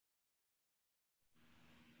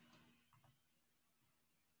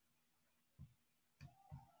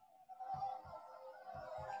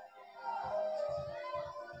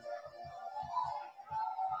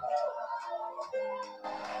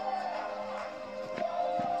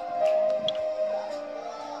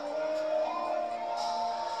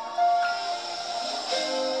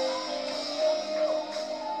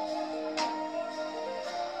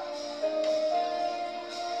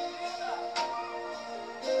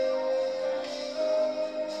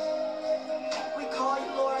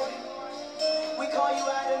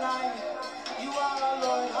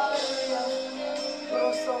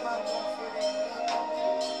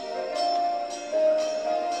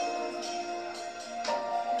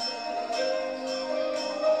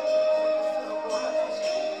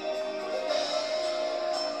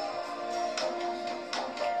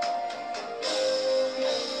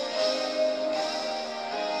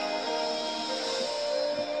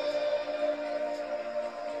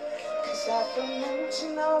the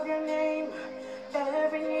mention of your name,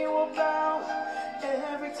 every knee will bow,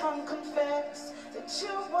 every tongue confess that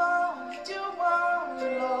you are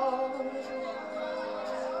Lord.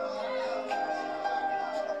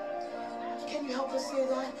 Can you help us say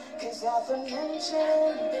that? 'Cause at the mention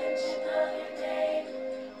of your name,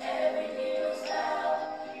 every knee will bow,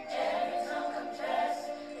 every tongue confess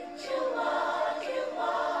that you are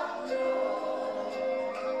Lord.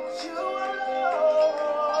 You are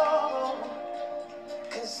Lord.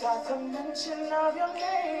 'Cause at the mention of your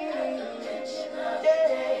name,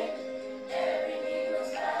 yeah, every knee will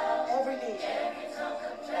bow, every tongue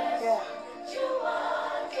confess, yeah, that you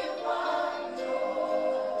are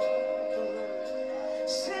Lord.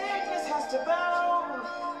 Sickness has to bow,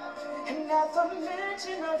 and at the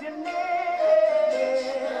mention of your name,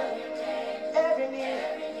 every knee,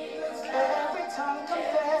 every tongue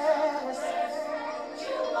confess,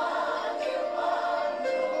 you are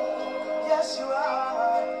Lord. Yes, you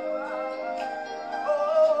are.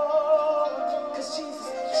 Oh, 'cause Jesus,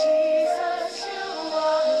 you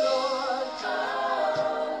are Lord.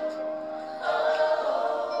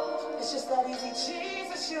 It's just that easy.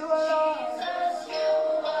 Jesus, you are Lord.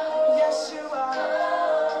 Yes, you are.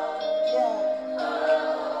 Yeah.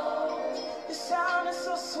 Your sound is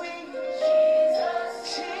so sweet.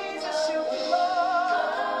 Jesus, you are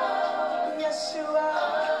Lord. Yes, you are.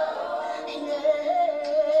 Yeah.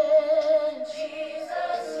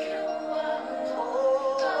 Jesus, you are.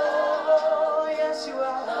 Oh, yes, you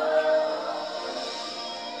are.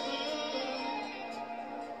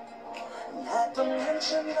 At the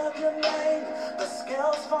mention of your name, the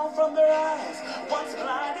scales fall from their eyes. Once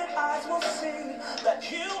blinded eyes will see that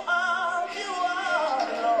you are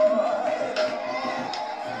Lord.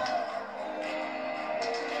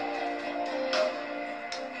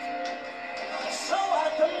 So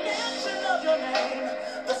at the mention of your name,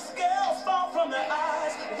 the scales fall from their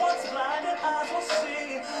eyes. Once blinded eyes will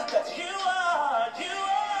see that you are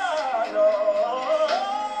Lord.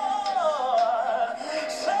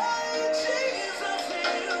 Say, Jesus,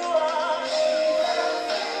 you are.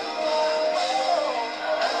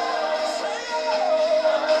 Say,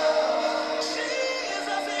 oh.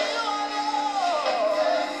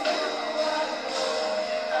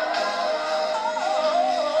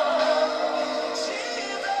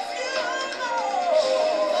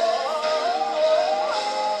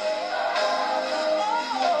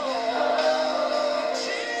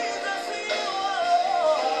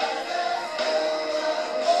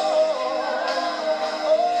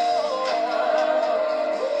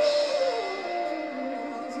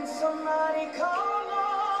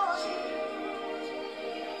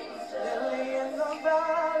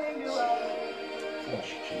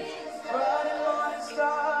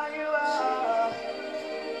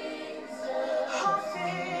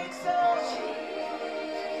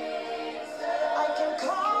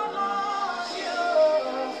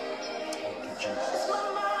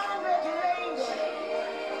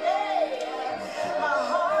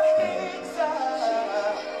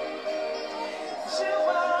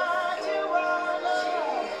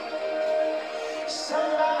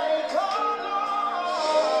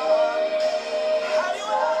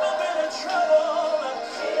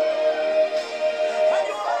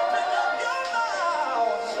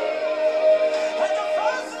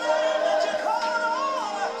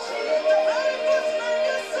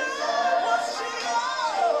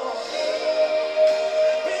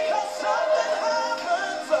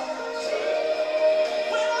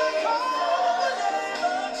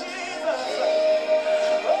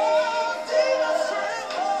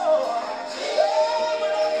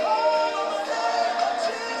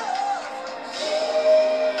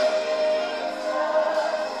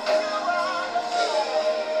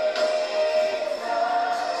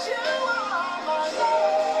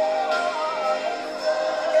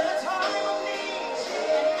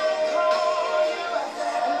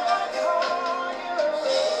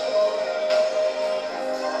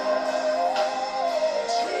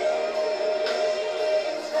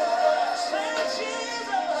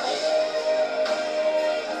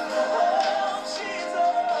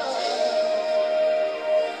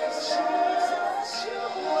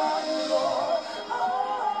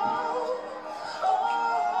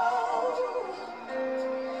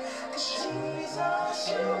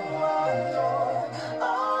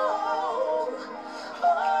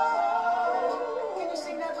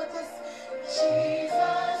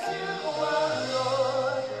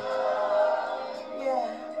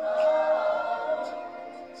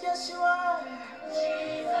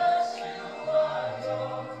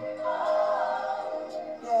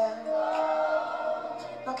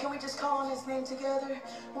 Can we just call on his name together?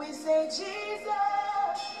 We say, Jesus.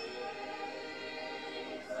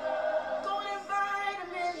 Go and invite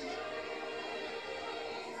him in.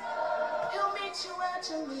 He'll meet you at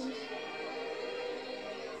your need.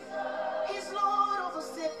 He's Lord over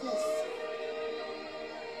sickness.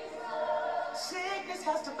 Sickness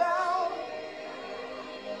has to bow.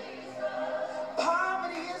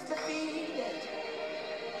 Poverty is defeated.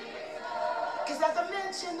 Cause at the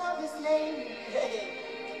mention of his name,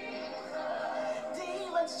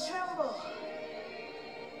 demons tremble.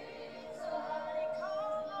 Somebody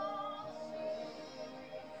call on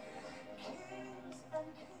kings and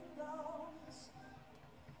kingdoms.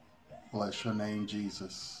 Bless your name,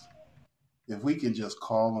 Jesus. If we can just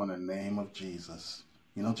call on the name of Jesus,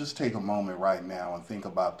 just take a moment right now and think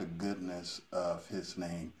about the goodness of his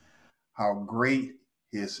name, how great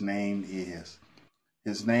his name is.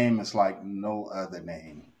 His name is like no other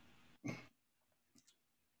name.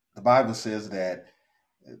 The Bible says that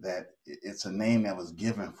it's a name that was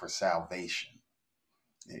given for salvation.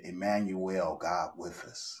 Emmanuel, God with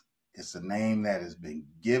us. It's a name that has been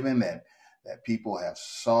given that people have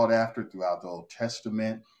sought after throughout the Old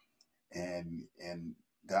Testament, and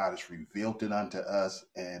God has revealed it unto us,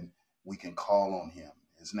 and we can call on him.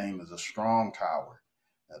 His name is a strong tower.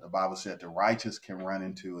 The Bible said the righteous can run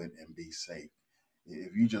into it and be safe.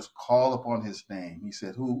 If you just call upon his name, he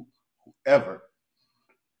said, whoever,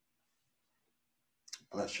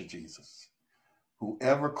 bless you, Jesus,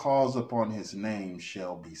 whoever calls upon his name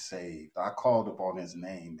shall be saved. I called upon his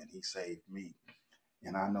name and he saved me.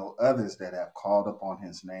 And I know others that have called upon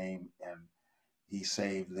his name and he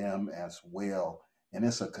saved them as well. And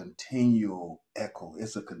it's a continual echo.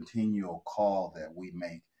 It's a continual call that we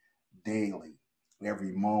make daily,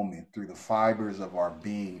 every moment, through the fibers of our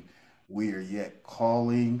being. We are yet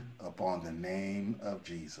calling upon the name of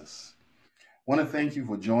Jesus. I want to thank you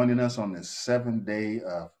for joining us on this 7th day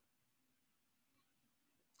of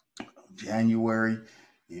January.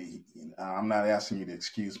 I'm not asking you to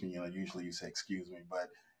excuse me. Usually you say excuse me, but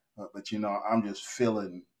I'm just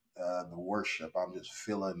feeling the worship. I'm just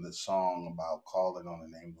feeling the song about calling on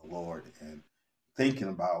the name of the Lord and thinking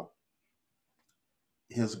about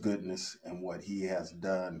his goodness and what he has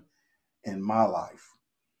done in my life.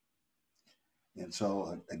 And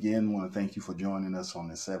so, again, I want to thank you for joining us on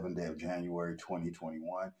the 7th day of January,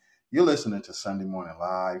 2021. You're listening to Sunday Morning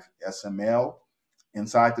Live, SML,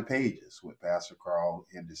 Inside the Pages with Pastor Carl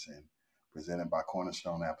Henderson, presented by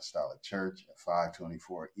Cornerstone Apostolic Church at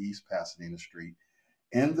 524 East Pasadena Street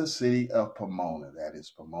in the city of Pomona. That is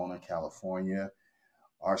Pomona, California.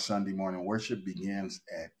 Our Sunday morning worship begins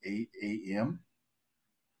at 8 a.m.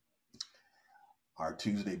 Our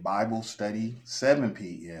Tuesday Bible study, 7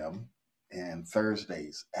 p.m. And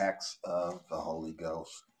Thursdays, Acts of the Holy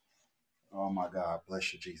Ghost. Oh my God,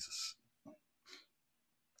 bless you, Jesus.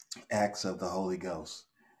 Acts of the Holy Ghost.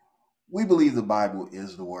 We believe the Bible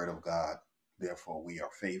is the Word of God. Therefore, we are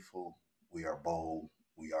faithful, we are bold,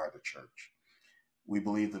 we are the church. We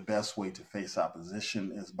believe the best way to face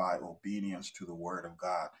opposition is by obedience to the Word of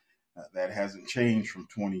God. That hasn't changed from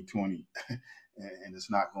 2020, and it's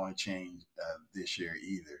not going to change this year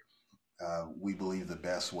either. We believe the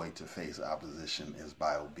best way to face opposition is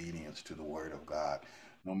by obedience to the Word of God.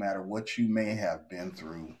 No matter what you may have been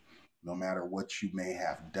through, no matter what you may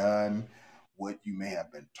have done, what you may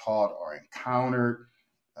have been taught or encountered,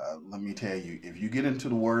 let me tell you, if you get into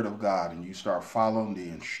the Word of God and you start following the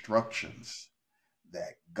instructions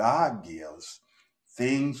that God gives,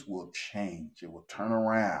 things will change. It will turn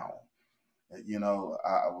around.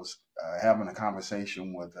 I was having a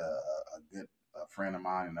conversation with a good friend of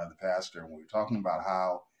mine, another pastor, and we were talking about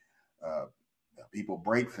how people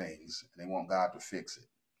break things and they want God to fix it.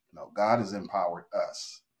 God has empowered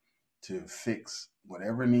us to fix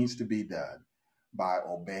whatever needs to be done by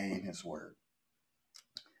obeying his word.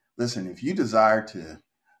 Listen, if you desire to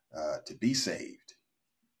be saved,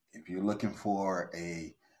 if you're looking for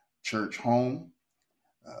a church home,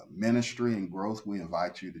 ministry and growth, we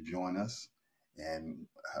invite you to join us. And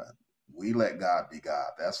we let God be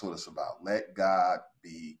God. That's what it's about. Let God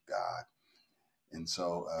be God. And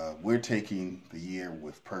so we're taking the year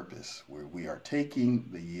with purpose. We are taking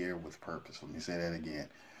the year with purpose. Let me say that again.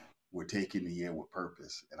 We're taking the year with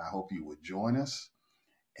purpose. And I hope you would join us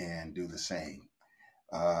and do the same.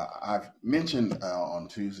 I've mentioned on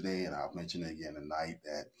Tuesday, and I'll mention it again tonight,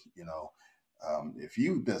 that, if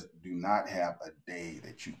you do not have a day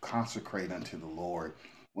that you consecrate unto the Lord,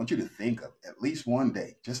 I want you to think of at least one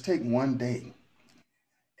day. Just take one day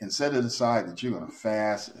and set it aside that you're going to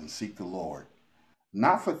fast and seek the Lord.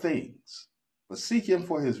 Not for things, but seek him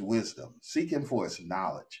for his wisdom. Seek him for his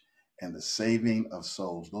knowledge and the saving of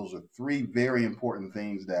souls. Those are three very important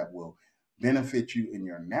things that will benefit you in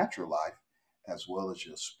your natural life as well as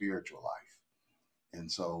your spiritual life.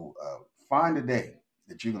 And so find a day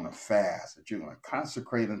that you're going to fast, that you're going to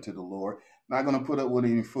consecrate unto the Lord. Not going to put up with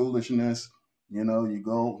any foolishness. You're not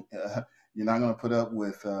going to put up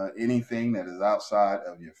with anything that is outside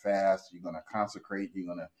of your fast. You're going to consecrate. You're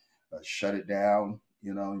going to shut it down.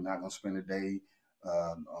 You're not going to spend a day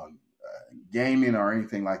on gaming or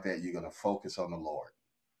anything like that. You're going to focus on the Lord.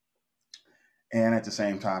 And at the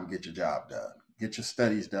same time, get your job done. Get your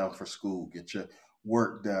studies done for school. Get your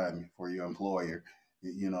work done for your employer.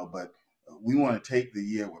 But we want to take the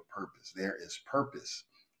year with purpose. There is purpose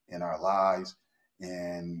in our lives.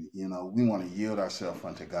 And, we want to yield ourselves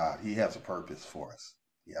unto God. He has a purpose for us.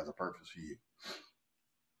 He has a purpose for you.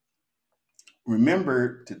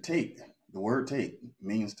 Remember to take. The word take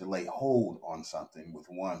means to lay hold on something with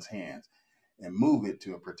one's hands and move it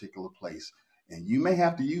to a particular place. And you may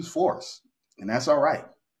have to use force, and that's all right.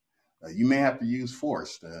 You may have to use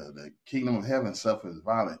force. The kingdom of heaven suffers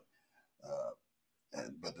violent,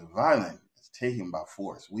 but the violent is taken by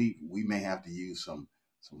force. We may have to use some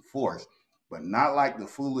force, but not like the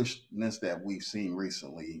foolishness that we've seen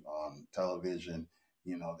recently on television,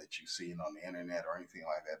 that you've seen on the internet or anything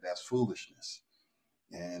like that. That's foolishness.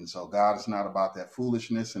 And so God is not about that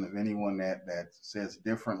foolishness. And if anyone that says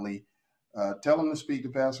differently, tell them to speak to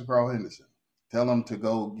Pastor Carl Henderson. Tell them to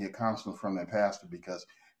go get counsel from their pastor, because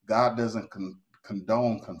God doesn't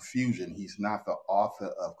condone confusion. He's not the author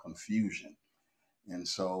of confusion. And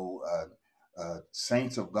so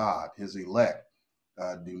saints of God, his elect,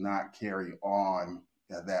 do not carry on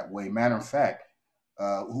that way. Matter of fact,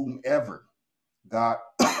 whomever God,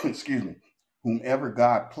 whomever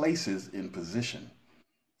God places in position,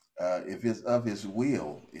 if it's of his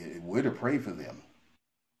will, we're to pray for them,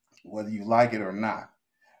 whether you like it or not,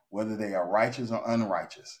 whether they are righteous or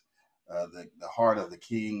unrighteous. The heart of the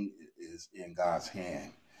king is in God's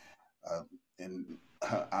hand. And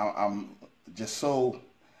I'm just so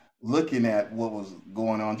looking at what was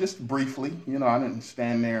going on just briefly. I didn't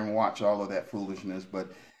stand there and watch all of that foolishness,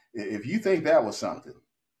 but if you think that was something,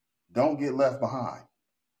 don't get left behind.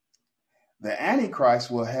 The Antichrist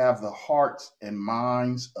will have the hearts and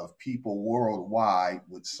minds of people worldwide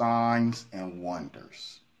with signs and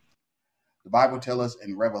wonders. The Bible tells us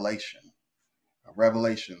in Revelation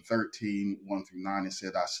 13, 1-9, it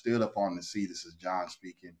said, I stood up on the sea. This is John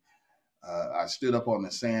speaking. I stood up on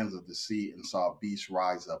the sands of the sea and saw a beast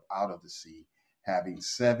rise up out of the sea, having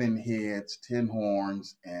 7 heads, 10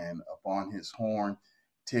 horns, and upon his horn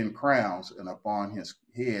 10 crowns, and upon his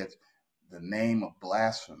heads the name of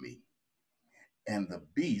blasphemy. And the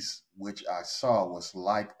beast which I saw was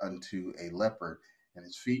like unto a leopard, and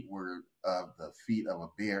his feet were of the feet of a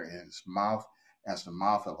bear, and his mouth as the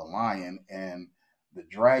mouth of a lion. And the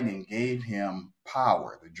dragon gave him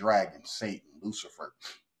power. The dragon, Satan, Lucifer,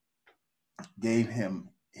 gave him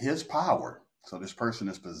his power. So this person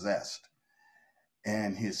is possessed,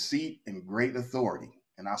 and his seat and great authority.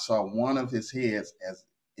 And I saw one of his heads as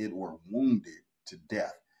it were wounded to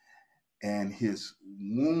death, and his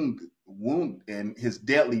wound and his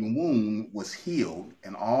deadly wound was healed,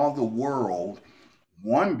 and all the world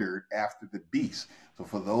wondered after the beast. So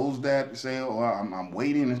for those that say, I'm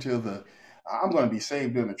waiting until I'm going to be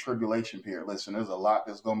saved during the tribulation period. Listen, there's a lot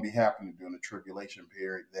that's going to be happening during the tribulation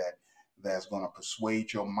period that's going to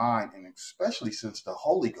persuade your mind, and especially since the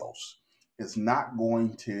Holy Ghost is not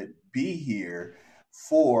going to be here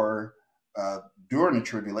for during the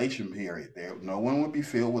tribulation period. No one would be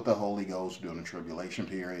filled with the Holy Ghost during the tribulation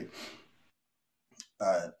period.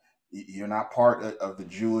 You're not part of the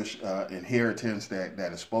Jewish inheritance that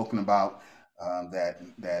is spoken about,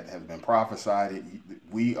 that has been prophesied.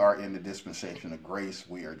 We are in the dispensation of grace.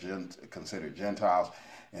 We are considered Gentiles,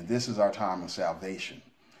 and this is our time of salvation.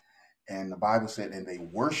 And the Bible said, and they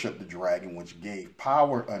worshiped the dragon, which gave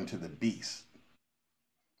power unto the beast.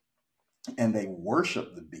 And they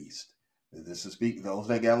worshiped the beast. This is speaking those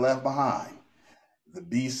that got left behind. The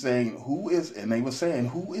beast saying, and they were saying,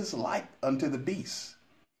 who is like unto the beast?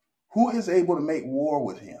 Who is able to make war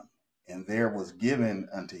with him? And there was given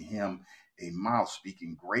unto him a mouth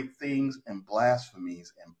speaking great things and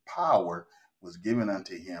blasphemies, and power was given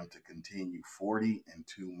unto him to continue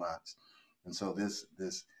 42 months. And so this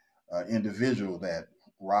individual that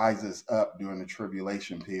rises up during the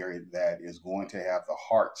tribulation period, that is going to have the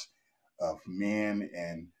hearts of men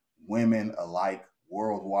and women alike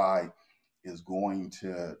worldwide, is going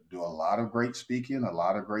to do a lot of great speaking, a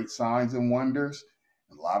lot of great signs and wonders,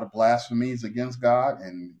 a lot of blasphemies against God,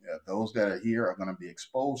 and those that are here are going to be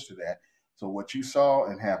exposed to that. So what you saw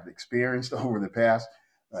and have experienced over the past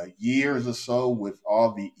years or so with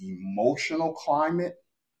all the emotional climate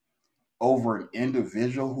over an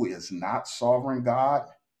individual who is not sovereign God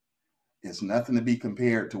is nothing to be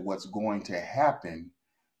compared to what's going to happen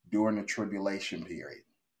during the tribulation period.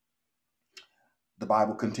 The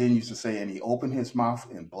Bible continues to say, and he opened his mouth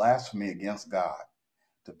in blasphemy against God,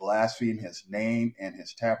 to blaspheme his name and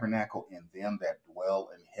his tabernacle in them that dwell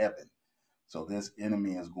in heaven. So this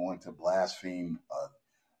enemy is going to blaspheme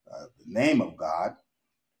the name of God,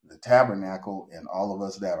 the tabernacle, and all of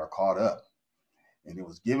us that are caught up. And it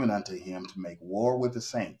was given unto him to make war with the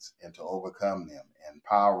saints and to overcome them. And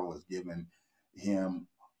power was given him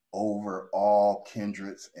over all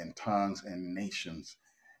kindreds and tongues and nations.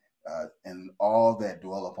 And all that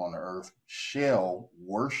dwell upon the earth shall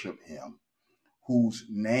worship him, whose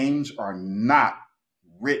names are not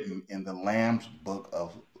written in the Lamb's book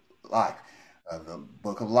of life. The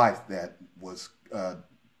book of life that was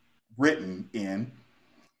written in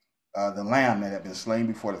the Lamb that had been slain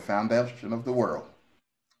before the foundation of the world.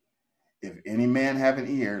 If any man have an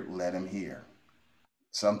ear, let him hear.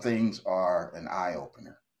 Some things are an eye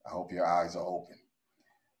opener. I hope your eyes are open.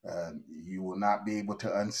 You will not be able to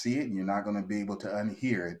unsee it, and you're not going to be able to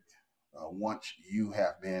unhear it once you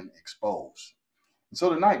have been exposed. And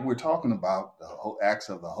so tonight we're talking about the whole acts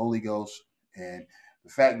of the Holy Ghost and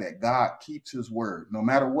the fact that God keeps his word. No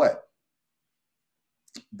matter what,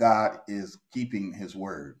 God is keeping his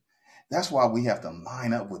word. That's why we have to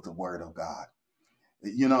line up with the word of God.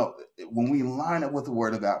 You know, when we line up with the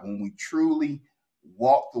word of God, when we truly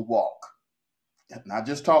walk the walk, not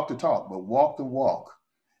just talk the talk, but walk the walk,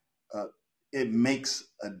 it makes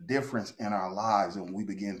a difference in our lives when we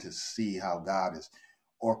begin to see how God is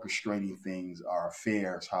orchestrating things, our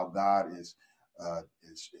affairs, how God is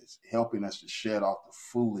helping us to shed off the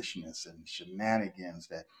foolishness and shenanigans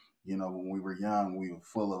that, you know, when we were young, we were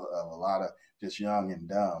full of a lot of just young and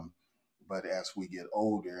dumb. But as we get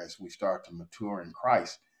older, as we start to mature in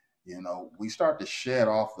Christ, you know, we start to shed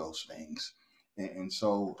off those things. And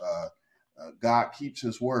so God keeps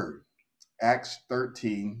his word. Acts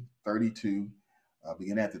 13:32,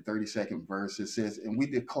 beginning at the 32nd verse, it says, and we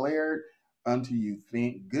declared unto you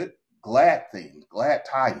glad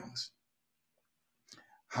tidings,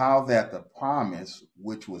 how that the promise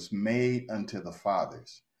which was made unto the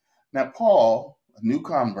fathers. Now, Paul, a new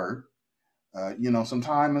convert, some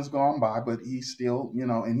time has gone by, but he's still,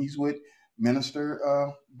 and he's with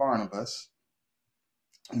minister Barnabas.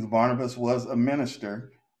 Barnabas was a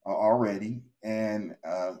minister already, and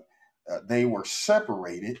they were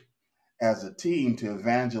separated as a team to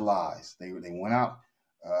evangelize. They went out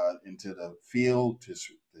into the field to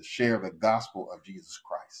share the gospel of Jesus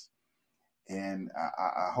Christ. And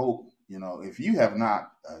I hope, if you have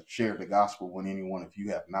not shared the gospel with anyone, if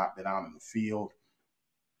you have not been out in the field,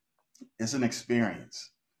 it's an experience.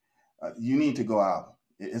 You need to go out.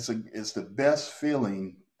 It's the best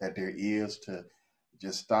feeling that there is to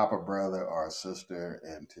just stop a brother or a sister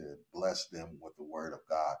and to bless them with the word of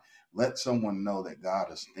God. Let someone know that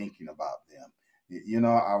God is thinking about them.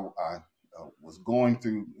 I was going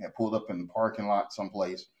through, I pulled up in the parking lot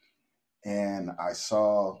someplace, and I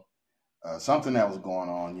saw something that was going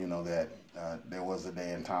on, that there was a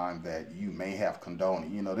day and time that you may have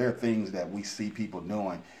condoned. There are things that we see people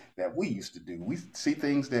doing that we used to do. We see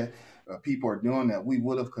things that people are doing that we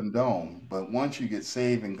would have condoned. But once you get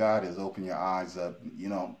saved and God has opened your eyes up,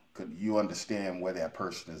 you understand where that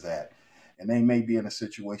person is at. And they may be in a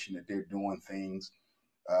situation that they're doing things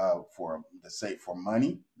for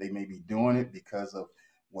money. They may be doing it because of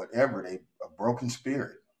whatever, a broken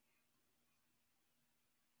spirit.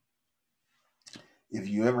 If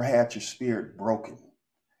you ever had your spirit broken,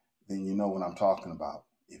 then you know what I'm talking about.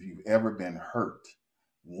 If you've ever been hurt,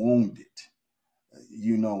 wounded,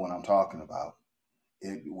 you know what I'm talking about.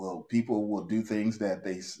 People will do things that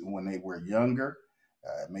when they were younger,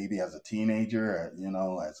 maybe as a teenager,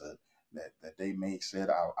 that they may said,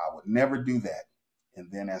 I would never do that. And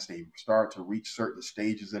then as they start to reach certain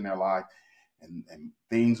stages in their life and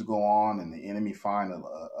things go on and the enemy find a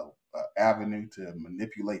avenue to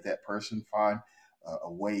manipulate that person, find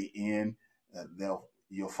a way in,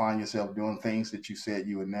 you'll find yourself doing things that you said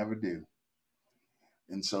you would never do.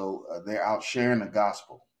 And so they're out sharing the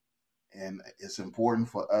gospel. And it's important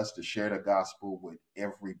for us to share the gospel with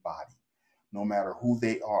everybody, no matter who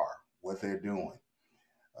they are, what they're doing,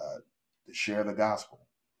 to share the gospel.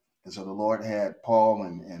 And so the Lord had Paul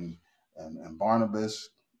and Barnabas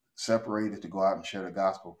separated to go out and share the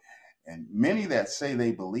gospel. And many that say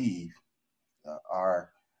they believe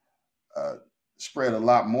are spread a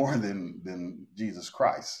lot more than Jesus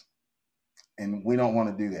Christ. And we don't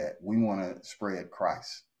want to do that. We want to spread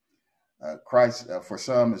Christ. Christ, for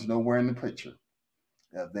some, is nowhere in the picture.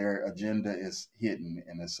 Their agenda is hidden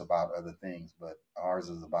and it's about other things, but ours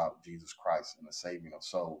is about Jesus Christ and the saving of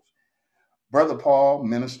souls. Brother Paul,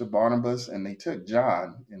 Minister Barnabas, and they took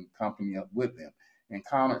John in company with them,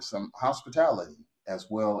 encountered some hospitality as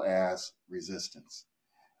well as resistance.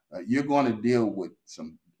 You're going to deal with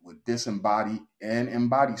disembodied and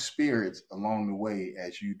embodied spirits along the way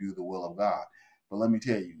as you do the will of God. But let me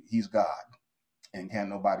tell you, he's God and can't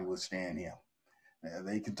nobody withstand him.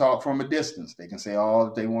 They can talk from a distance. They can say all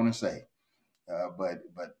that they want to say. But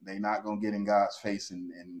they're not going to get in God's face.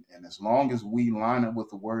 And as long as we line up with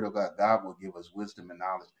the word of God, God will give us wisdom and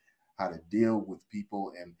knowledge how to deal with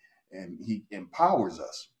people. And he empowers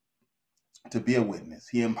us to be a witness.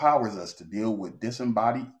 He empowers us to deal with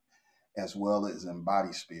disembodied as well as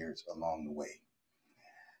embodied spirits along the way.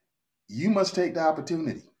 You must take the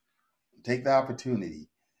opportunity. Take the opportunity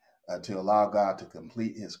to allow God to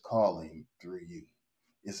complete his calling through you.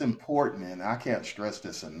 It's important, and I can't stress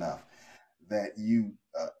this enough, that you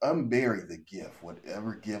unbury the gift,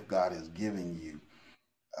 whatever gift God is giving you,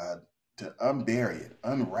 to unbury it,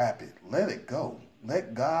 unwrap it, let it go.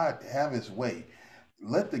 Let God have his way.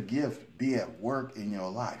 Let the gift be at work in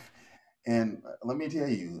your life. And let me tell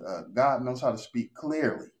you, God knows how to speak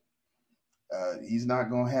clearly. He's not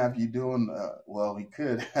going to have you doing, well, he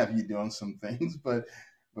could have you doing some things, but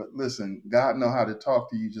listen, God knows how to talk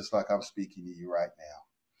to you just like I'm speaking to you right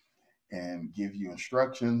now, and give you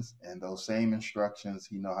instructions, and those same instructions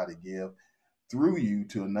he know how to give through you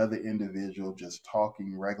to another individual, just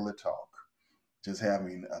talking regular talk, just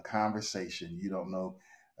having a conversation. You don't know,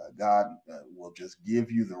 God will just give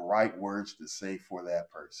you the right words to say for that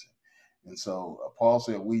person. And so Paul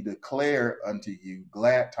said, we declare unto you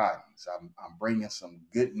glad tidings. I'm bringing some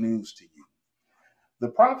good news to you. The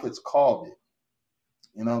prophets called it.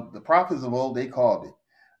 You know, the prophets of old, they called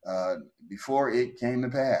it before it came to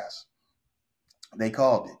pass. They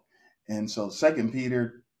called it. And so 2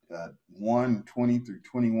 Peter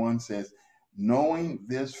 1:20-21 says, knowing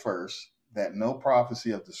this first, that no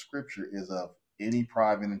prophecy of the scripture is of any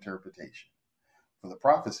private interpretation. For the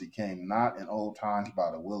prophecy came not in old times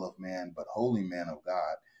by the will of man, but holy men of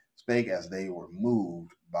God spake as they were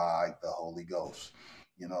moved by the Holy Ghost.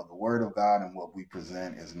 You know, the word of God and what we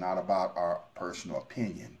present is not about our personal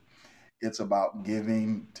opinion. It's about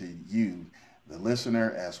giving to you, the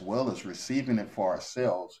listener, as well as receiving it for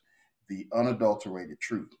ourselves, the unadulterated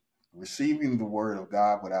truth. Receiving the word of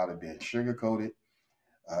God without it being sugarcoated,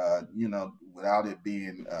 without it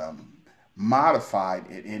being modified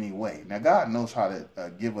in any way. Now, God knows how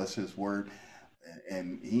to give us his word,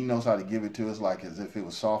 and he knows how to give it to us like as if it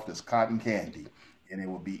was soft as cotton candy, and it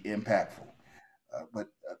will be impactful. But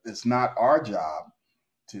it's not our job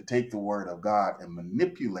to take the word of God and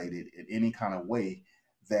manipulate it in any kind of way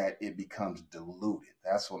that it becomes diluted.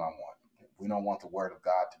 That's what I want. We don't want the word of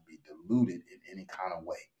God to be diluted in any kind of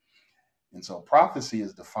way. And so prophecy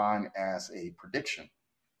is defined as a prediction.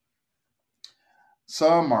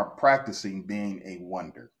 Some are practicing being a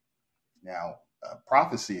wonder. Now,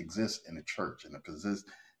 prophecy exists in the church, and it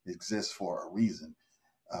exists for a reason.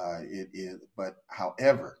 It is, but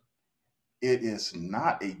however, it is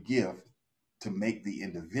not a gift to make the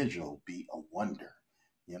individual be a wonder.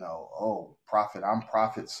 You know, oh, prophet, I'm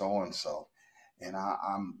prophet so and so, and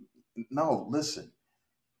I'm no. Listen,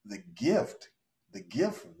 the gift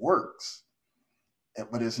works,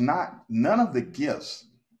 but it's not. None of the gifts,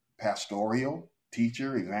 pastoral,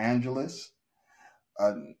 teacher, evangelist,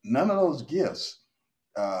 none of those gifts,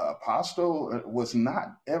 apostle, was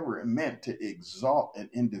not ever meant to exalt an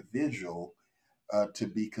individual to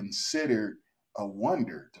be considered a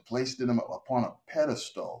wonder, to place them upon a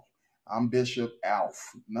pedestal. I'm Bishop Alf.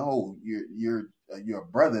 No, you're a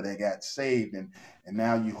brother that got saved, and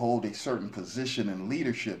now you hold a certain position in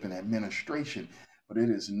leadership and administration, but it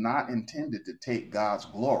is not intended to take God's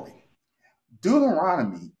glory.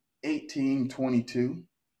 Deuteronomy 18:22,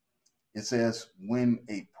 it says, when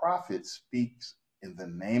a prophet speaks in the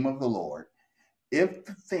name of the Lord, if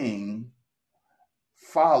the thing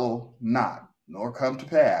follow not, nor come to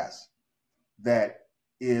pass, that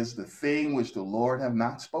is the thing which the Lord have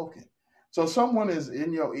not spoken. So someone is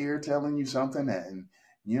in your ear telling you something, and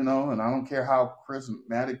I don't care how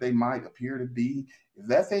charismatic they might appear to be, if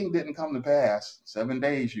that thing didn't come to pass, 7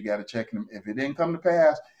 days you got to check them. If it didn't come to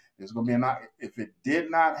pass, there's going to be if it did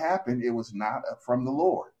not happen, it was not from the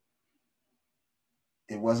Lord.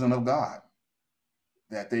 It wasn't of God.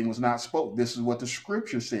 That thing was not spoken. This is what the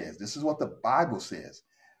scripture says. This is what the Bible says.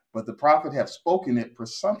 But the prophet have spoken it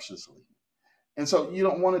presumptuously. And so you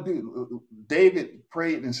don't want to do. David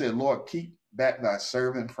prayed and said, Lord, keep back thy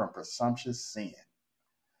servant from presumptuous sin.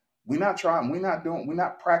 We're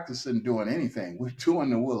not practicing doing anything. We're doing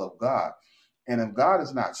the will of God. And if God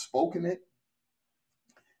has not spoken it,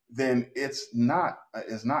 then it's not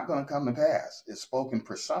going to come to pass. It's spoken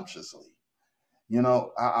presumptuously.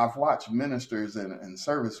 I've watched ministers in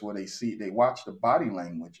service where they watch the body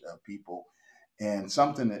language of people and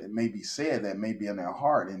something that may be said that may be in their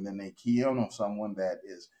heart, and then they key in on someone that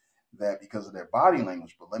because of their body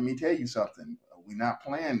language. But let me tell you something: we're not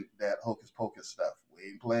playing that hocus pocus stuff. We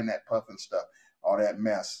ain't playing that puffing stuff, all that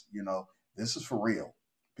mess. This is for real.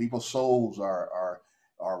 People's souls are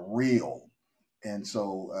real, and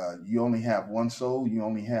so you only have one soul. You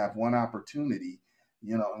only have one opportunity.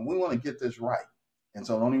 And we want to get this right. And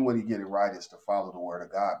so the only way to get it right is to follow the word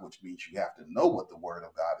of God, which means you have to know what the word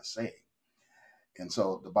of God is saying. And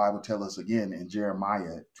so the Bible tells us again in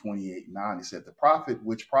Jeremiah 28:9, it said, the prophet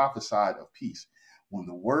which prophesied of peace, when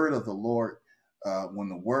the word of the Lord, when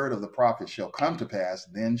the word of the prophet shall come to pass,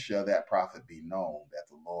 then shall that prophet be known that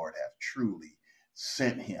the Lord hath truly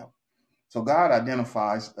sent him. So God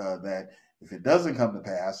identifies that if it doesn't come to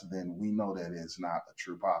pass, then we know that it's not a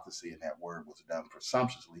true prophecy and that word was done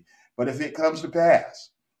presumptuously. But if it comes to pass,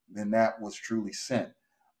 then that was truly sent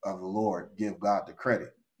of the Lord. Give God the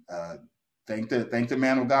credit. Thank the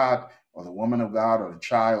man of God or the woman of God or the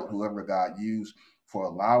child, whoever God used, for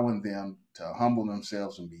allowing them to humble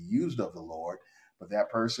themselves and be used of the Lord. But that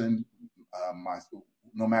person,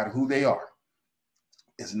 no matter who they are,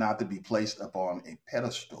 is not to be placed upon a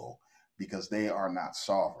pedestal because they are not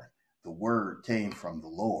sovereign. The word came from the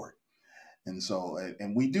Lord. And so,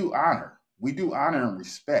 and we do honor and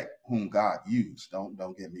respect whom God used.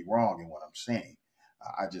 Don't get me wrong in what I'm saying.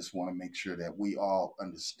 I just want to make sure that we all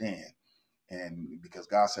understand. And because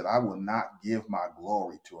God said, I will not give my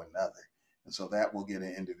glory to another. And so that will get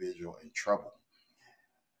an individual in trouble.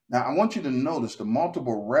 Now, I want you to notice the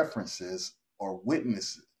multiple references or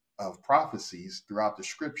witnesses of prophecies throughout the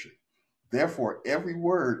scripture. Therefore, every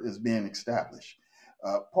word is being established.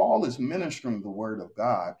 Paul is ministering the word of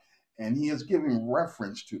God, and he is giving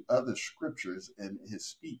reference to other scriptures in his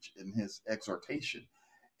speech, in his exhortation.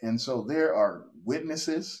 And so there are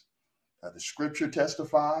witnesses, the scripture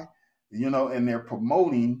testify, and they're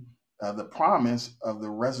promoting the promise of the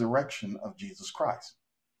resurrection of Jesus Christ.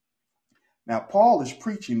 Now, Paul is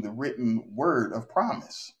preaching the written word of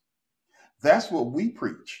promise. That's what we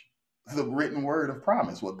preach, the written word of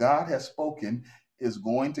promise. What God has spoken is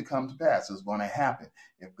going to come to pass, is going to happen.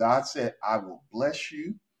 If God said, I will bless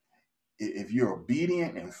you, if you're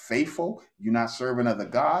obedient and faithful, you're not serving other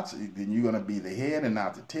gods, then you're going to be the head and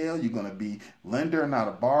not the tail. You're going to be lender and not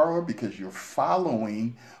a borrower because you're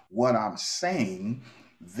following what I'm saying.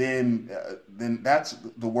 Then that's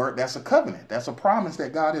the word. That's a covenant. That's a promise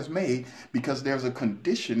that God has made because there's a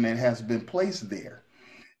condition that has been placed there.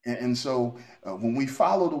 And so when we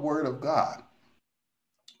follow the word of God,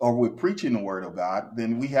 or we're preaching the word of God,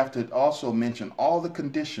 then we have to also mention all the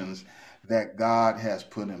conditions that God has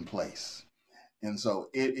put in place. And so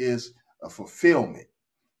it is a fulfillment.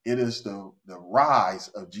 It is the rise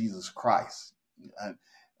of Jesus Christ.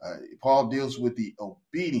 Paul deals with the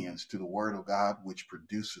obedience to the word of God, which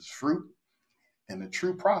produces fruit. And the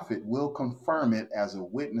true prophet will confirm it as a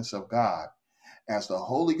witness of God as the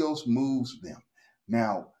Holy Ghost moves them.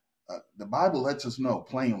 Now, the Bible lets us know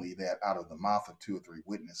plainly that out of the mouth of 2 or 3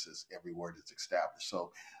 witnesses, every word is established.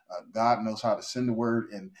 So God knows how to send the word,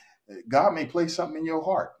 and God may place something in your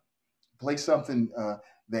heart, place something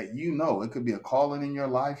that it could be a calling in your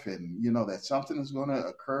life, and that something is going to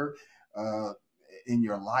occur in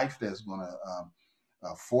your life that's going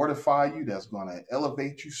to fortify you, that's going to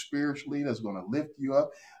elevate you spiritually, that's going to lift you up,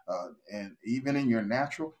 and even in your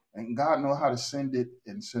natural. And God knows how to send it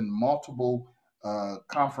and send multiple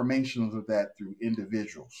confirmations of that through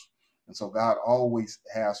individuals. And so God always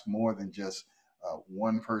has more than just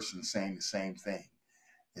one person saying the same thing.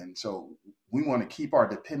 And so we want to keep our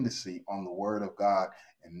dependency on the word of God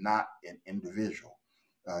and not an individual.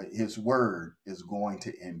 His word is going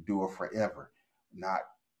to endure forever, not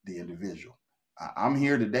the individual. I'm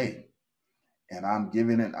here today, and I'm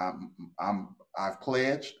giving it. I've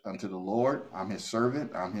pledged unto the Lord. I'm his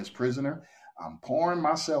servant. I'm his prisoner. I'm pouring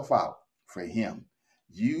myself out for him.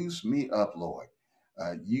 Use me up, Lord.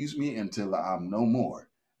 Use me until I'm no more.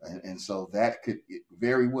 And so that could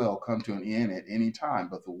very well come to an end at any time.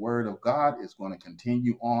 But the word of God is going to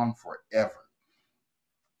continue on forever.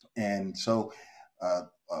 And so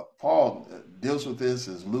Paul deals with this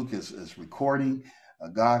as Luke is recording.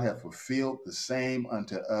 God hath fulfilled the same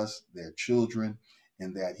unto us, their children,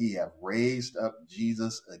 in that he have raised up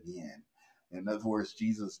Jesus again. In other words,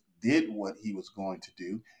 Jesus did what he was going to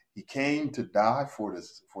do. He came to die for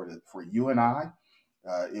you and I,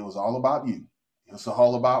 It was all about you. It was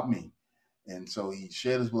all about me. And so he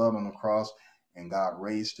shed his blood on the cross, and God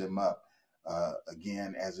raised him up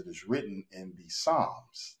again, as it is written in the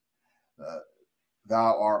Psalms. Uh,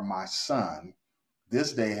 Thou art my son.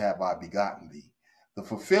 This day have I begotten thee. The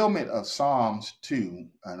fulfillment of Psalms 2,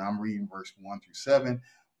 and I'm reading verse 1 through 7.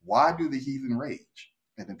 Why do the heathen rage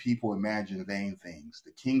and the people imagine vain things?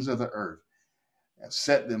 The kings of the earth have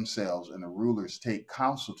set themselves, and the rulers take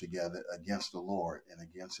counsel together against the Lord and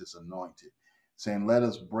against his anointed, saying, Let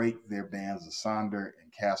us break their bands asunder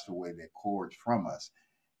and cast away their cords from us.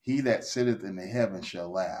 He that sitteth in the heavens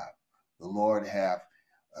shall laugh. The Lord hath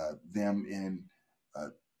them in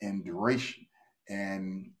duration,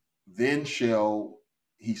 and then shall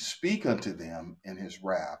he speak unto them in his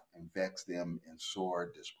wrath and vex them in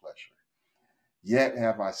sore displeasure. Yet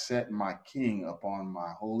have I set my king upon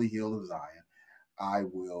my holy hill of Zion. I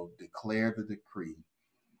will declare the decree.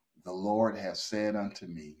 The Lord hath said unto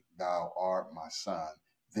me, Thou art my son.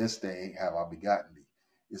 This day have I begotten thee.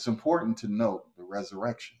 It's important to note the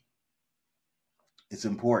resurrection. It's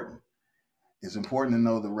important. It's important to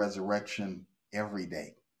know the resurrection every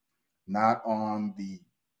day, not on the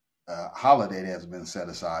holiday that has been set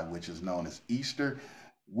aside, which is known as Easter,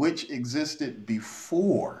 which existed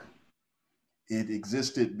before. It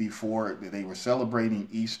existed before. They were celebrating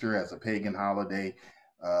Easter as a pagan holiday.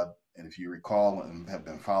 And if you recall and have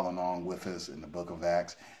been following on with us in the book of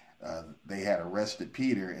Acts, they had arrested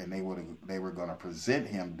Peter, and they were going to present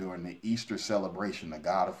him during the Easter celebration, the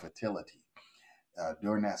god of fertility.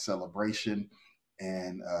 During that celebration,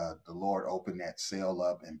 and the Lord opened that cell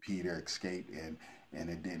up, and Peter escaped, and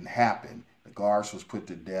it didn't happen. The guards was put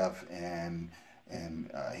to death, and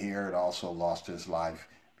Herod also lost his life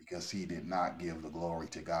because he did not give the glory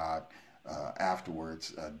to God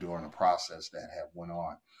afterwards during the process that had went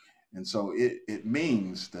on. And so it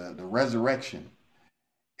means the resurrection.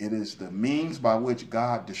 It is the means by which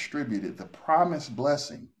God distributed the promised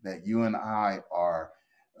blessing that you and I are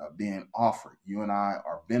being offered. You and I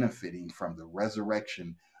are benefiting from the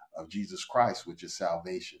resurrection of Jesus Christ, which is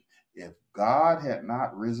salvation. If God had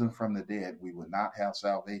not risen from the dead, we would not have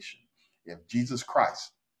salvation. If Jesus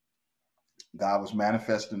Christ, God was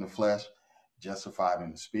manifest in the flesh, justified in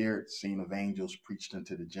the spirit, seen of angels, preached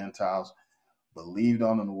unto the Gentiles, believed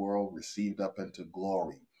on in the world, received up into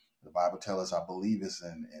glory. The Bible tells us, I believe it's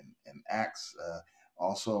in Acts.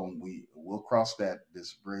 Also, we'll cross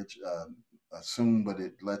this bridge soon, but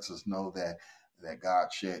it lets us know that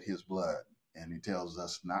God shed his blood, and he tells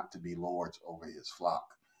us not to be lords over his flock.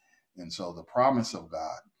 And so the promise of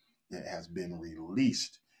God that has been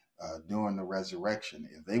released during the resurrection,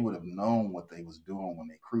 if they would have known what they was doing when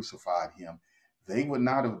they crucified him, they would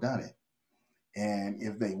not have done it. And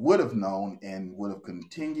if they would have known and would have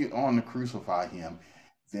continued on to crucify him,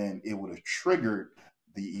 then it would have triggered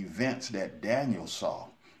the events that Daniel saw,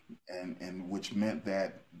 and which meant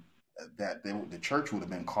that the church would have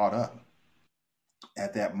been caught up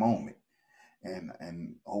at that moment.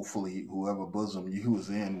 And hopefully whoever bosom you was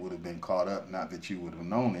in would have been caught up, not that you would have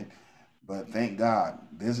known it. But thank God,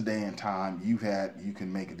 this day and time you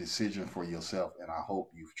can make a decision for yourself, and I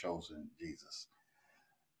hope you've chosen Jesus.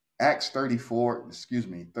 Acts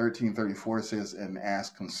 13:34 says, and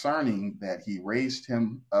as concerning that he raised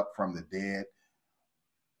him up from the dead,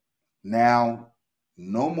 now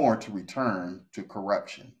no more to return to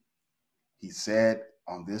corruption. He said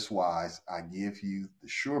on this wise, I give you the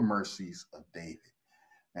sure mercies of David.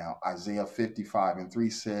 Now Isaiah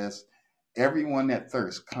 55:3 says, everyone that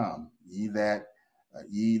thirsts, come, ye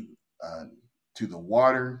to the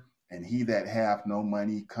water, and he that hath no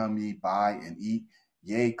money, come ye buy and eat.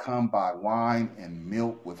 Yea, come buy wine and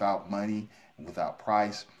milk without money and without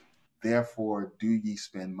price. Therefore do ye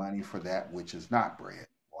spend money for that which is not bread.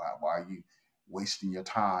 Why are you wasting your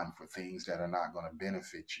time for things that are not going to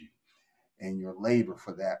benefit you, and your labor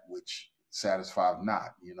for that which satisfies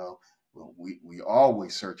not? We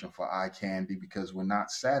always searching for eye candy because we're not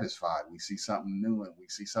satisfied. We see something new and we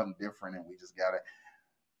see something different, and we just gotta.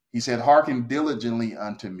 He said, hearken diligently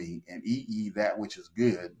unto me, and eat ye that which is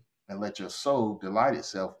good, and let your soul delight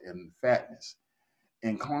itself in fatness.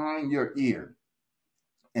 Incline your ear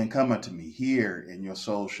and come unto me. Hear, and your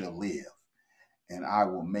soul shall live. And I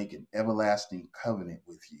will make an everlasting covenant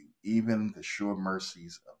with you, even the sure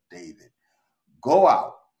mercies of David. Go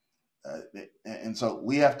out. And so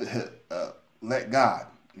we have to let God.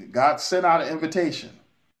 God sent out an invitation.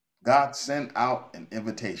 God sent out an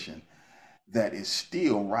invitation that is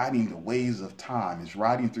still riding the waves of time, is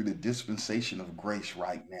riding through the dispensation of grace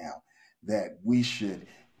right now, that we should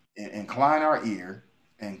incline our ear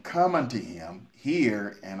and come unto him,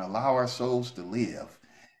 hear, and allow our souls to live.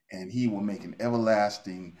 and he will make an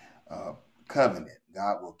everlasting covenant.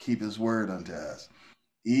 God will keep his word unto us,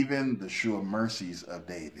 even the sure mercies of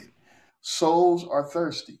David. Souls are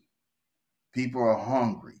thirsty. People are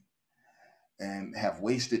hungry and have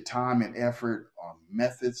wasted time and effort on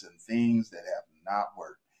methods and things that have not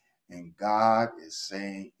worked. And God is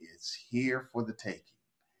saying it's here for the taking.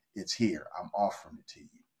 It's here. I'm offering it to you.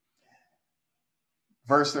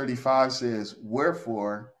 Verse 35 says,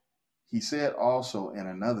 wherefore he said also in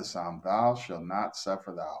another psalm, thou shalt not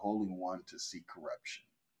suffer thy Holy One to see corruption.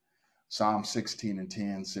 Psalm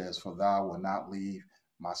 16:10 says, for thou wilt not leave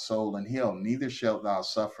my soul in hell, neither shalt thou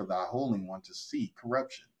suffer thy Holy One to see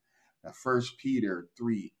corruption. Now 1 Peter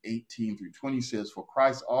 3:18-20 says, for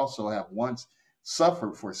Christ also have once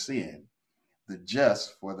suffered for sin, the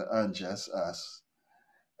just for the unjust, us.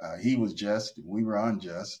 He was just, we were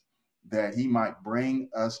unjust, that he might bring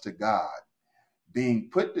us to God, being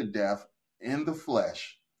put to death in the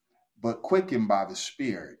flesh, but quickened by the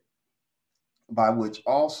Spirit, by which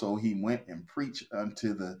also he went and preached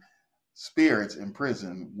unto the spirits in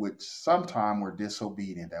prison, which sometime were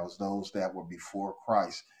disobedient. That was those that were before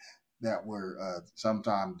Christ, that were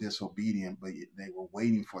sometime disobedient, but they were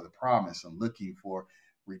waiting for the promise and looking for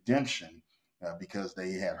redemption because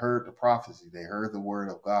they had heard the prophecy, they heard the word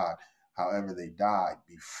of God. However, they died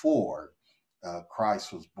before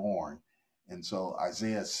Christ was born. And so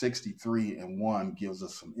Isaiah 63:1 gives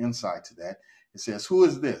us some insight to that. It says, who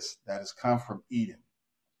is this that has come from Edom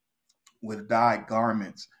with dyed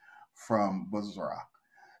garments from Bozrah?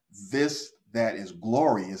 This that is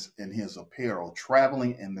glorious in his apparel,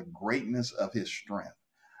 traveling in the greatness of his strength.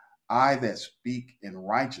 I that speak in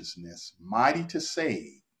righteousness, mighty to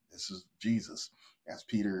save. This is Jesus, as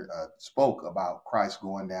Peter spoke about Christ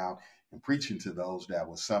going down and preaching to those that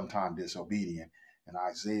were sometime disobedient. And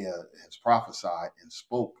Isaiah has prophesied and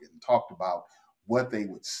spoke and talked about what they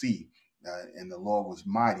would see. And the Lord was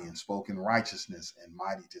mighty and spoke in righteousness and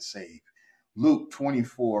mighty to save. Luke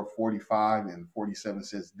 24:45-47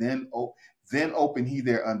 says, Then opened he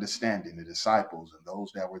their understanding, the disciples and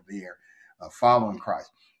those that were there following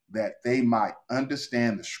Christ, that they might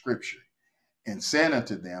understand the scripture, and said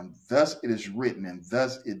unto them, thus it is written, and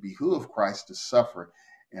thus it behooved Christ to suffer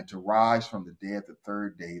and to rise from the dead the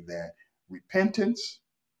third day, that repentance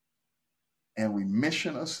and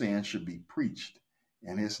remission of sin should be preached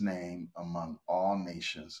in his name among all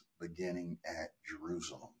nations, beginning at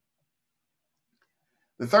Jerusalem.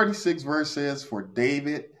 The 36th verse says, for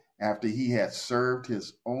David, after he had served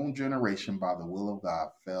his own generation by the will of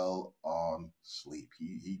God, fell on sleep.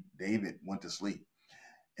 David went to sleep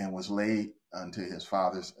and was laid unto his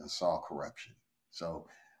fathers and saw corruption. So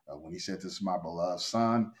when he said, this is my beloved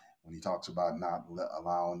son, when he talks about not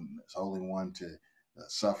allowing his Holy One to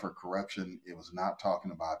suffer corruption, it was not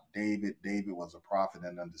talking about David. David was a prophet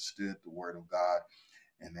and understood the word of God.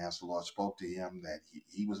 And as the Lord spoke to him, that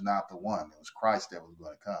he was not the one. It was Christ that was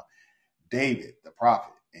going to come. David, the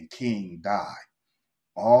prophet and king, died.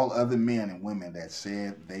 All other men and women that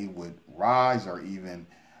said they would rise or even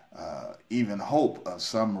hope of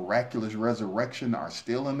some miraculous resurrection are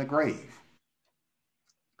still in the grave.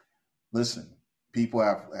 Listen, people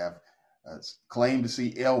have claimed to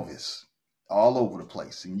see Elvis all over the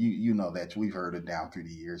place. And you know that we've heard it down through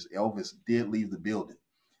the years. Elvis did leave the building,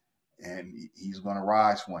 and he's going to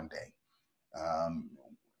rise one day.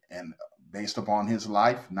 And based upon his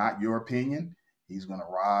life, not your opinion, he's going to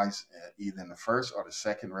rise either in the first or the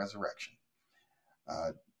second resurrection.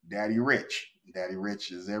 Daddy Rich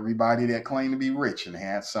is everybody that claimed to be rich and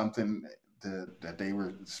had something that they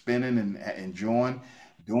were spending and enjoying,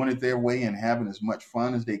 doing it their way and having as much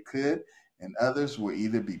fun as they could. And others will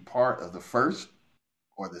either be part of the first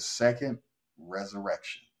or the second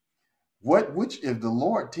resurrection. Which if the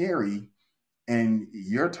Lord tarry, and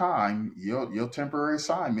your time, your temporary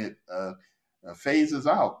assignment phases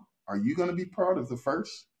out, are you going to be part of the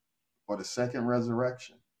first or the second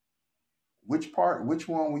resurrection? Which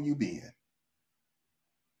one will you be in?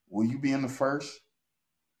 Will you be in the first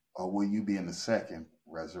or will you be in the second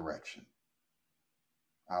resurrection?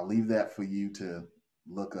 I'll leave that for you to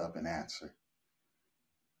look up and answer.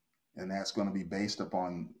 And that's going to be based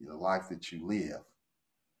upon the life that you live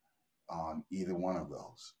on either one of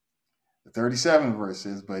those. The 37th verse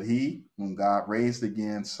says, but he whom God raised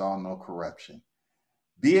again saw no corruption.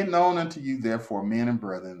 Be it known unto you, therefore, men and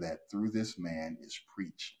brethren, that through this man is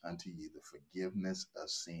preached unto you the forgiveness of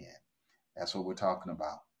sin. That's what we're talking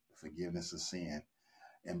about, the forgiveness of sin.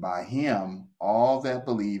 And by him, all that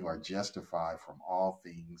believe are justified from all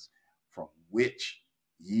things from which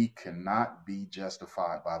ye cannot be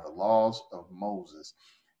justified by the laws of Moses.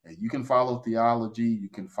 And you can follow theology, you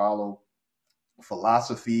can follow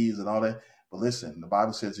philosophies and all that. But listen, the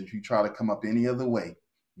Bible says if you try to come up any other way,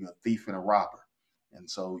 you're a thief and a robber. And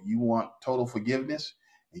so you want total forgiveness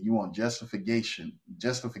and you want justification,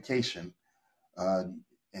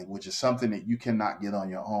 and which is something that you cannot get on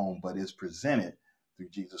your own, but is presented through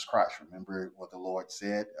Jesus Christ. Remember what the Lord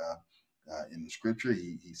said in the scripture.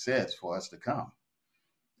 He says for us to come.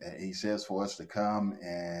 He says for us to come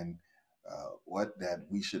and that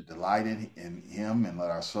we should delight in him and let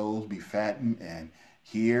our souls be fattened and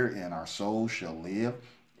hear, and our souls shall live.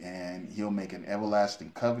 And he'll make an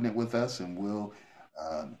everlasting covenant with us, and we'll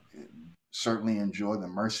certainly enjoy the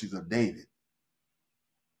mercies of David.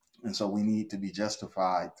 And so we need to be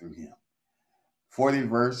justified through him. 40th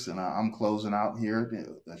verse, and I'm closing out here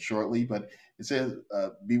shortly, but it says,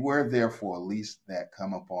 beware therefore, lest that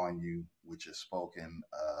come upon you, which is spoken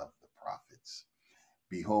of the prophets.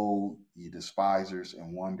 Behold, ye despisers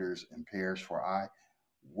and wonders and perish, for I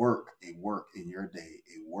work a work in your day,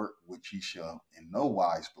 a work which ye shall in no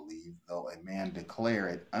wise believe, though a man declare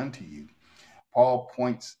it unto you. Paul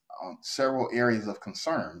points on several areas of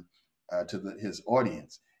concern to his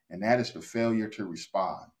audience, and that is the failure to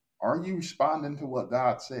respond. Are you responding to what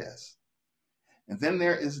God says? And then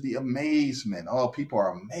there is the amazement. Oh, people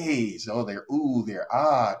are amazed. Oh, they're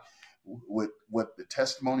odd with what the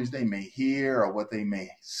testimonies they may hear or what they may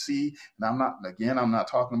see. And I'm not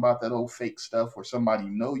talking about that old fake stuff where somebody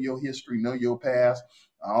know your history, know your past.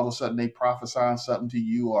 All of a sudden they prophesying something to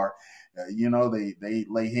you, or, they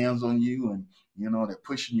lay hands on you and, they're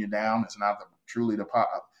pushing you down. It's not truly the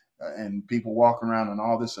and people walking around in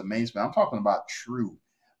all this amazement. I'm talking about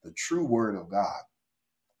the true word of God.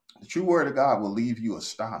 The true word of God will leave you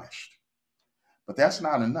astonished. But that's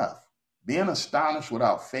not enough. Being astonished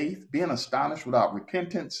without faith, being astonished without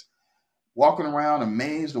repentance, walking around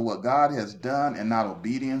amazed at what God has done and not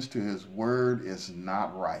obedience to his word is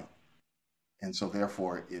not right. And so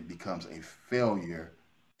therefore it becomes a failure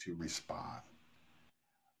to respond.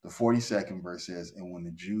 The 42nd verse says, and when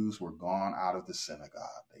the Jews were gone out of the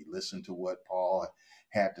synagogue, they listened to what Paul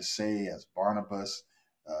had to say, as Barnabas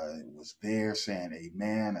was there saying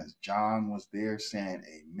amen, as John was there saying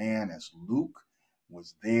amen, as Luke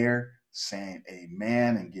was there saying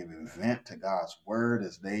amen and giving vent to God's word,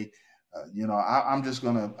 as they, I just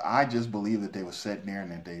believe that they were sitting there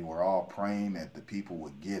and that they were all praying that the people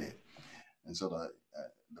would get it. And so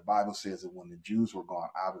the Bible says that when the Jews were gone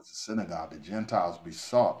out of the synagogue, the Gentiles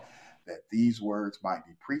besought that these words might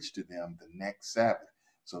be preached to them the next Sabbath.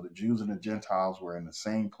 So the Jews and the Gentiles were in the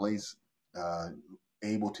same place,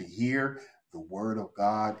 able to hear the word of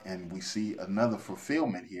God. And we see another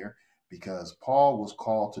fulfillment here, because Paul was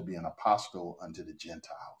called to be an apostle unto the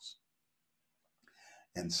Gentiles.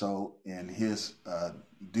 And so in his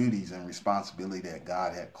duties and responsibility that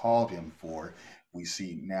God had called him for, we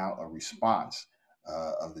see now a response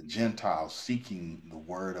of the Gentiles seeking the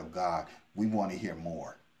word of God. We want to hear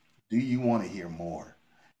more. Do you want to hear more?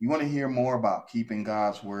 You want to hear more about keeping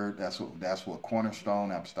God's word? That's what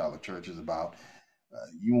Cornerstone Apostolic Church is about.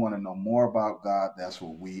 You want to know more about God? That's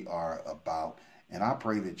what we are about. And I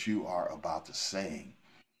pray that you are about the same.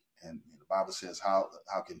 And the Bible says, how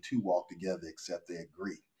can two walk together except they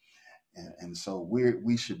agree? And so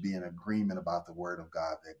we should be in agreement about the word of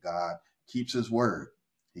God, that God keeps his word.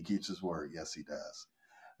 He keeps his word. Yes, he does.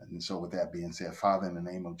 And so with that being said, Father, in the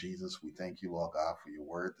name of Jesus, we thank you, Lord God, for your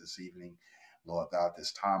word this evening. Lord God,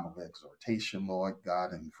 this time of exhortation, Lord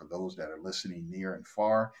God, and for those that are listening near and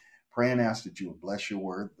far, pray and ask that you would bless your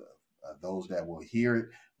word, those that will hear it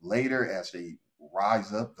later as they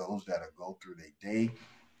rise up, those that will go through their day,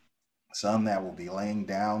 some that will be laying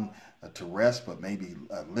down to rest, but maybe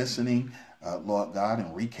listening, Lord God,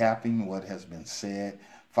 and recapping what has been said.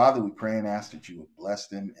 Father, we pray and ask that you would bless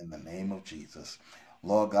them in the name of Jesus.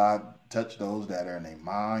 Lord God, touch those that are in a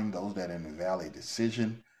mind, those that are in the valley of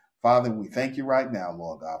decision. Father, we thank you right now,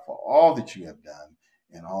 Lord God, for all that you have done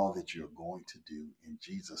and all that you're going to do. In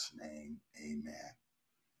Jesus' name, amen.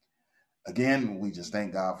 Again, we just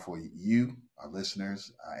thank God for you, our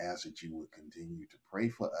listeners. I ask that you would continue to pray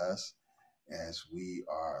for us as we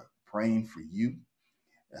are praying for you.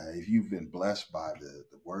 If you've been blessed by the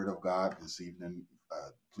word of God this evening,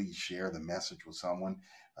 please share the message with someone.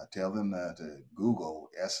 Tell them to Google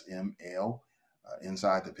SML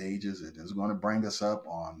inside the pages. It is going to bring us up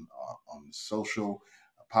on social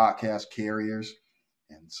podcast carriers.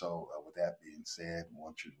 And so with that being said, I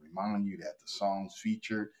want to remind you that the songs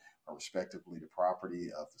featured are respectively the property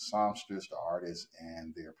of the songsters, the artists,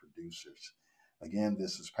 and their producers. Again,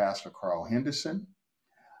 this is Pastor Carl Henderson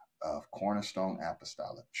of Cornerstone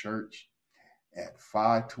Apostolic Church at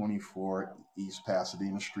 524 East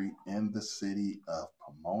Pasadena Street in the city of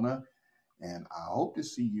Pomona. And I hope to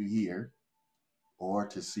see you here or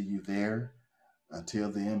to see you there.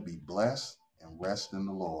 Until then, be blessed and rest in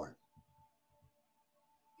the Lord.